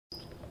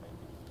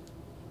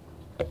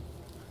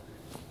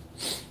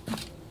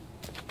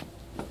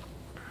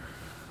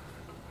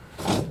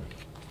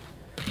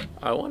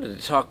I wanted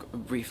to talk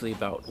briefly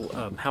about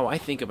how I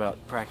think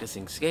about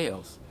practicing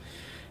scales.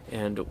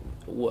 And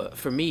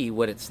for me,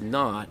 what it's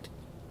not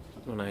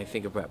when I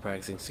think about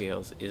practicing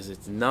scales is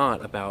it's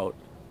not about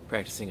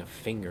practicing a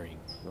fingering.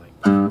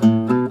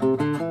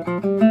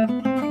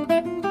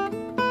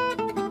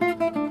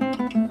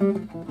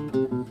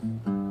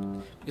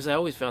 Because I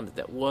always found that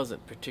that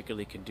wasn't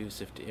particularly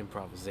conducive to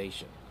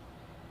improvisation.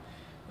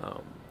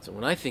 So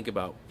when I think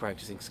about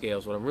practicing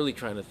scales, what I'm really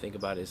trying to think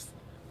about is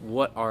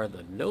what are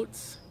the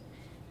notes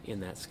in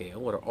that scale?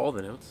 What are all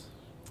the notes?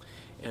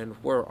 And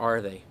where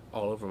are they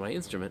all over my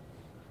instrument?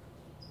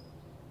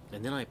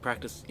 And then I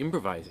practice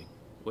improvising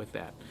with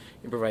that,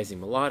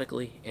 improvising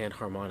melodically and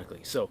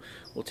harmonically. So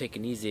we'll take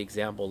an easy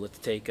example. Let's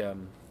take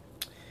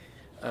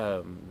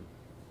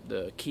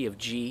the key of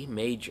G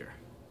major.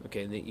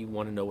 Okay, and you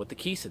want to know what the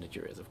key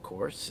signature is, of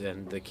course,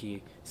 and the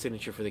key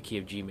signature for the key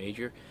of G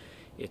major,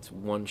 it's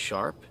 1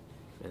 sharp,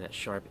 and that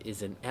sharp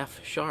is an F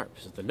sharp.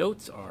 So the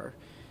notes are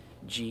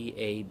G,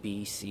 A,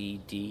 B,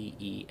 C, D,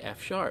 E,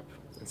 F sharp.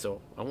 And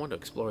so I want to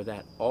explore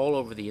that all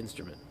over the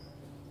instrument.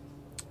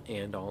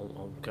 And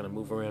I'll kind of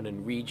move around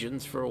in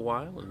regions for a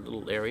while, in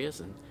little areas,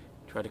 and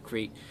try to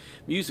create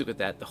music with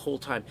that the whole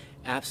time,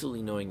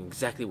 absolutely knowing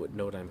exactly what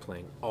note I'm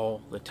playing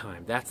all the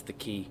time. That's the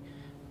key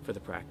for the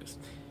practice.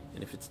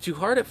 And if it's too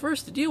hard at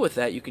first to deal with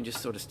that, you can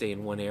just sort of stay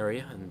in one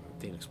area and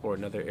then explore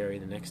another area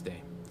the next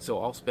day.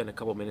 So I'll spend a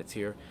couple minutes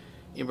here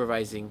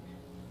improvising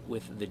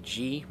with the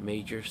G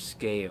major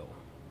scale,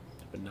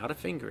 but not a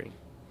fingering.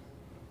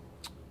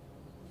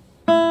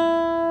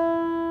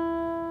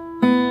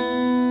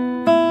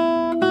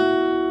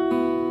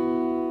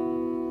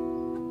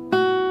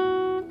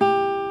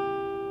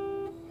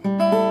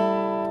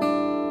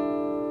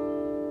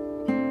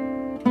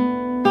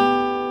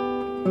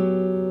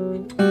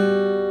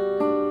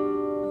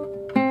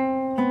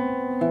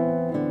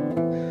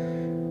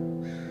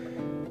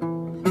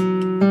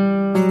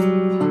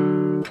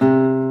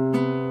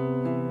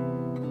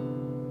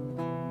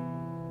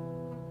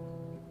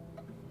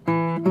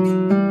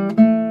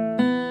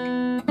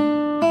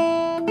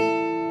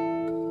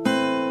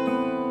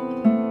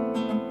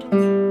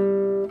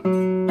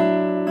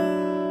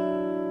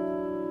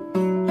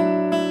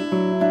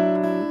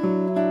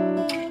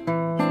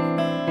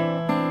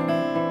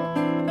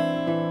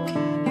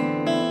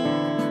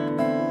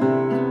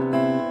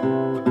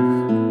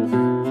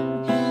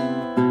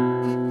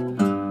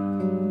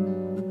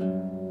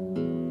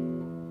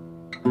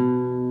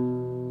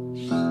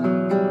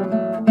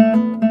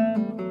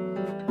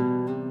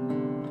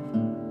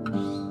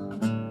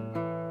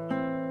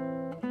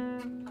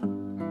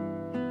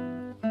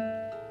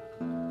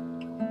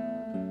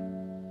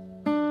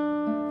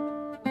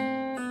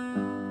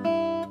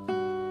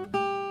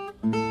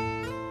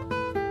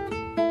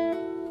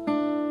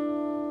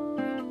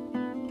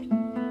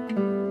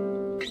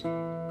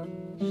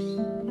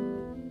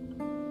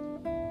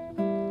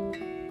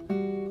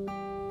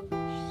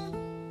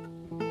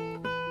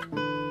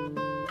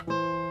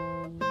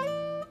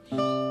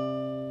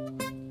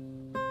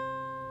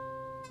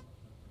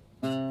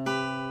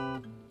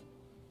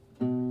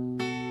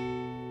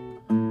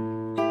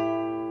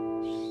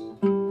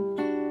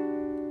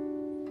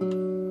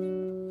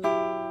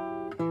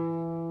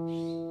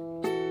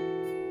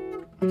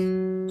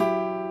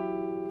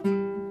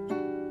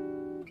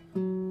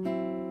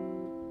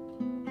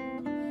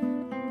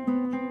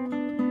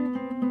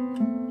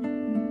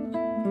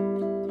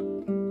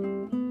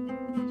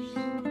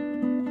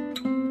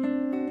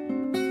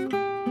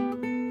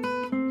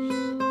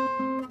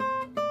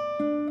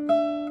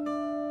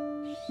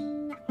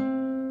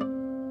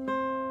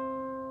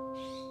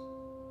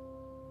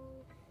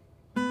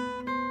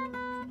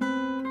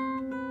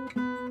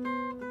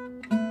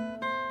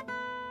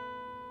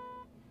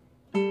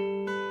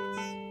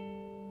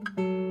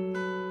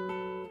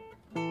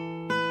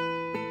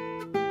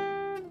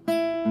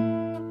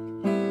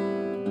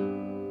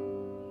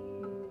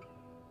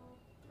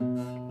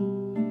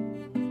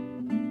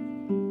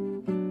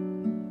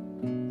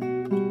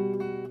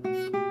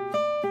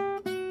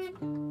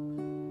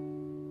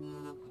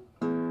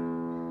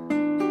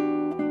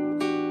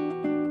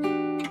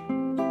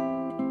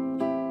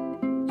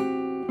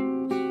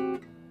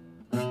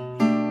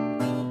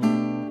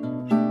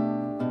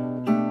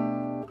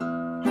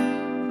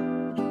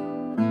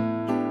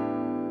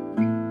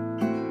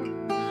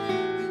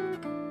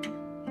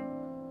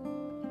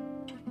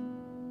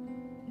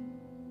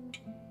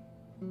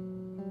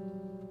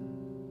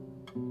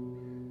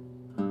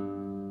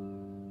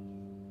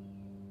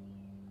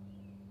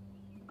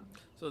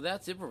 So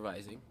that's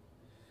improvising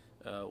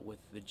with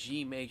the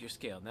G major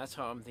scale, and that's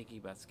how I'm thinking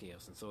about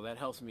scales. And so that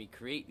helps me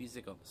create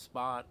music on the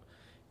spot,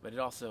 but it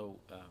also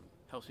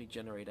helps me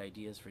generate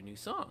ideas for new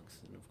songs.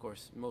 And of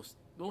course, most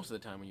of the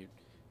time when you're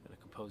going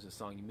to compose a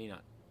song, you may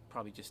not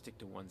probably just stick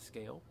to one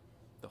scale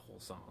the whole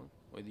song,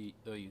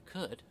 though you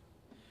could.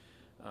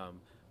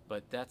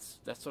 But that's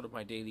sort of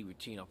my daily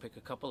routine. I'll pick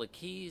a couple of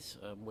keys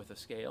with a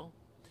scale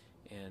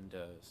and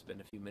spend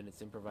a few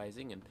minutes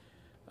improvising, and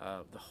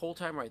The whole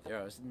time right there,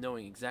 I was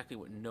knowing exactly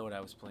what note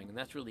I was playing, and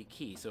that's really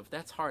key. So if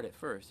that's hard at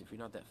first, if you're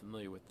not that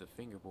familiar with the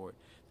fingerboard,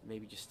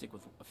 maybe just stick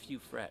with a few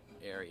fret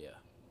area.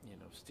 You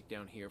know, stick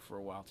down here for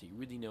a while till you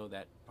really know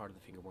that part of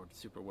the fingerboard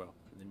super well,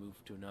 and then move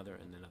to another,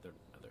 and then another.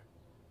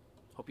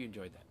 Hope you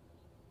enjoyed that.